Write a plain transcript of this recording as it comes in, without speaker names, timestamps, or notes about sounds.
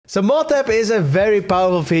So ModTap is a very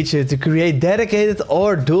powerful feature to create dedicated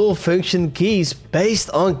or dual function keys based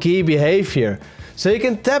on key behavior. So you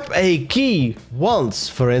can tap a key once,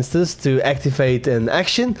 for instance, to activate an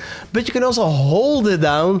action, but you can also hold it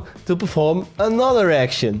down to perform another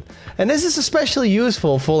action. And this is especially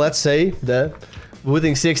useful for, let's say, the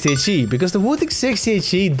Wooting 60HE, because the Wooting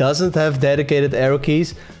 60HE doesn't have dedicated arrow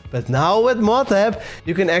keys, but now with ModTap,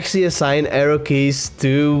 you can actually assign arrow keys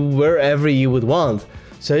to wherever you would want.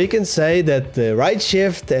 So you can say that the right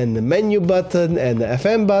shift and the menu button and the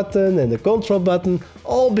FM button and the control button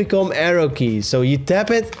all become arrow keys. So you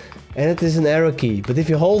tap it and it is an arrow key. But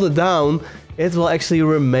if you hold it down, it will actually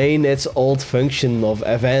remain its old function of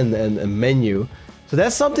FN and a menu. So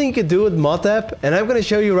that's something you can do with ModTap, and I'm going to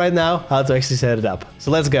show you right now how to actually set it up.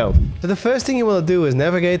 So let's go. So the first thing you want to do is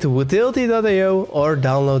navigate to Wootility.io or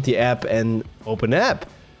download the app and open the app.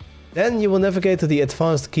 Then you will navigate to the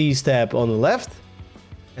Advanced Keys tab on the left.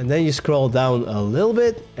 And then you scroll down a little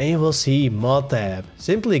bit and you will see ModTap.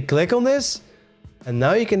 Simply click on this and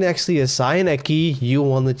now you can actually assign a key you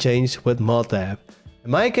want to change with ModTap. In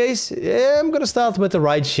my case, I'm going to start with the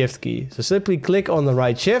right shift key. So simply click on the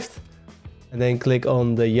right shift and then click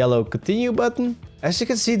on the yellow continue button. As you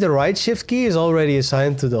can see, the right shift key is already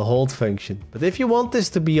assigned to the hold function. But if you want this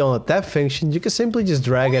to be on a tap function, you can simply just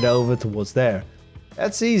drag it over towards there.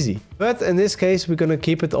 That's easy. But in this case, we're going to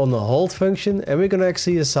keep it on the hold function and we're going to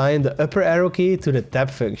actually assign the upper arrow key to the tap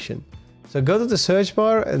function. So go to the search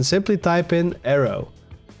bar and simply type in arrow.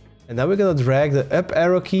 And now we're going to drag the up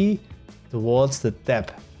arrow key towards the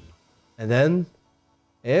tap. And then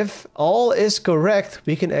if all is correct,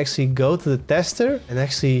 we can actually go to the tester and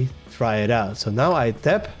actually try it out. So now I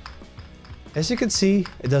tap. As you can see,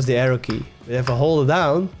 it does the arrow key. But if I hold it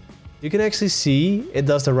down, you can actually see it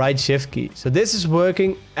does the right shift key. So this is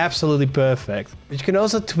working absolutely perfect. But you can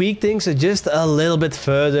also tweak things just a little bit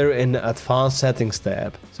further in the Advanced Settings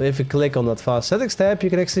tab. So if you click on the Advanced Settings tab, you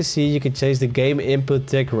can actually see you can change the game input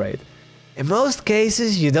tick rate. In most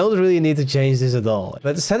cases, you don't really need to change this at all.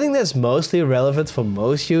 But the setting that's mostly relevant for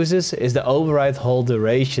most users is the override hold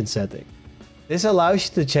duration setting. This allows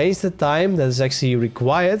you to change the time that is actually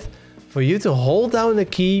required for you to hold down the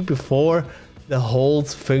key before the hold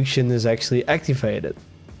function is actually activated.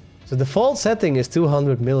 So the default setting is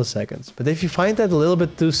 200 milliseconds, but if you find that a little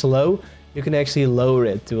bit too slow, you can actually lower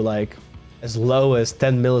it to like as low as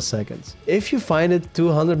 10 milliseconds. If you find it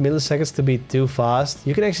 200 milliseconds to be too fast,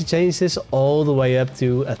 you can actually change this all the way up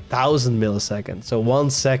to 1000 milliseconds, so 1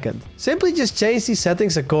 second. Simply just change these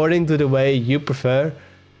settings according to the way you prefer,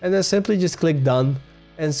 and then simply just click done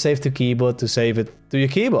and save to keyboard to save it to your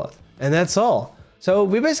keyboard. And that's all. So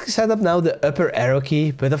we basically set up now the upper arrow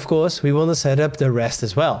key, but of course we want to set up the rest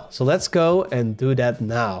as well. So let's go and do that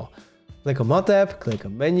now. Click on ModTap, click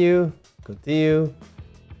on menu, continue.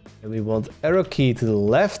 And we want arrow key to the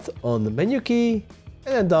left on the menu key,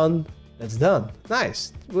 and then done. That's done.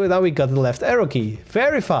 Nice. Well, now we got the left arrow key.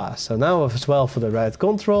 Very fast. So now as well for the right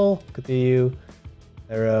control, continue,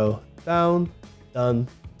 arrow down, done.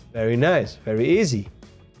 Very nice. Very easy.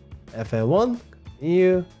 FN1,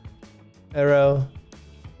 continue. Arrow,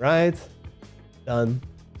 right, done,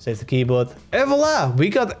 save the keyboard, and voila, we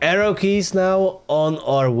got arrow keys now on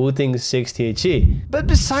our Wooting 60HE. But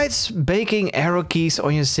besides making arrow keys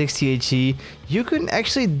on your 60HE, you can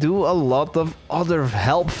actually do a lot of other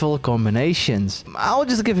helpful combinations. I'll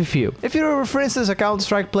just give a few. If you're, for instance, a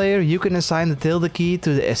Counter-Strike player, you can assign the tilde key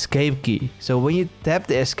to the escape key. So when you tap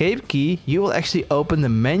the escape key, you will actually open the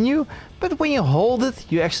menu, but when you hold it,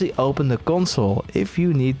 you actually open the console if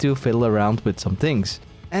you need to fiddle around with some things.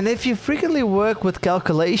 And if you frequently work with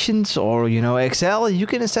calculations or, Excel, you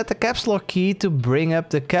can set the caps lock key to bring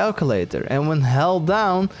up the calculator. And when held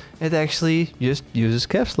down, it actually just uses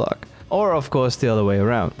caps lock. Or of course the other way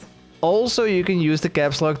around. Also, you can use the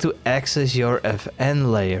caps lock to access your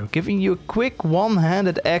FN layer, giving you a quick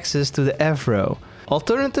one-handed access to the F row.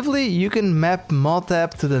 Alternatively, you can map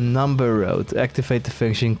ModTap to the number row to activate the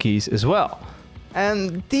function keys as well.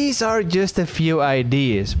 And these are just a few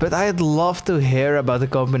ideas, but I'd love to hear about the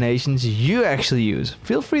combinations you actually use.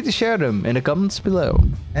 Feel free to share them in the comments below.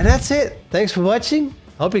 And that's it. Thanks for watching.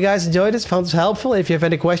 Hope you guys enjoyed this, found this helpful. If you have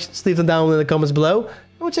any questions, leave them down in the comments below.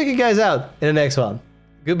 And we'll check you guys out in the next one.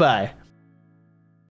 Goodbye.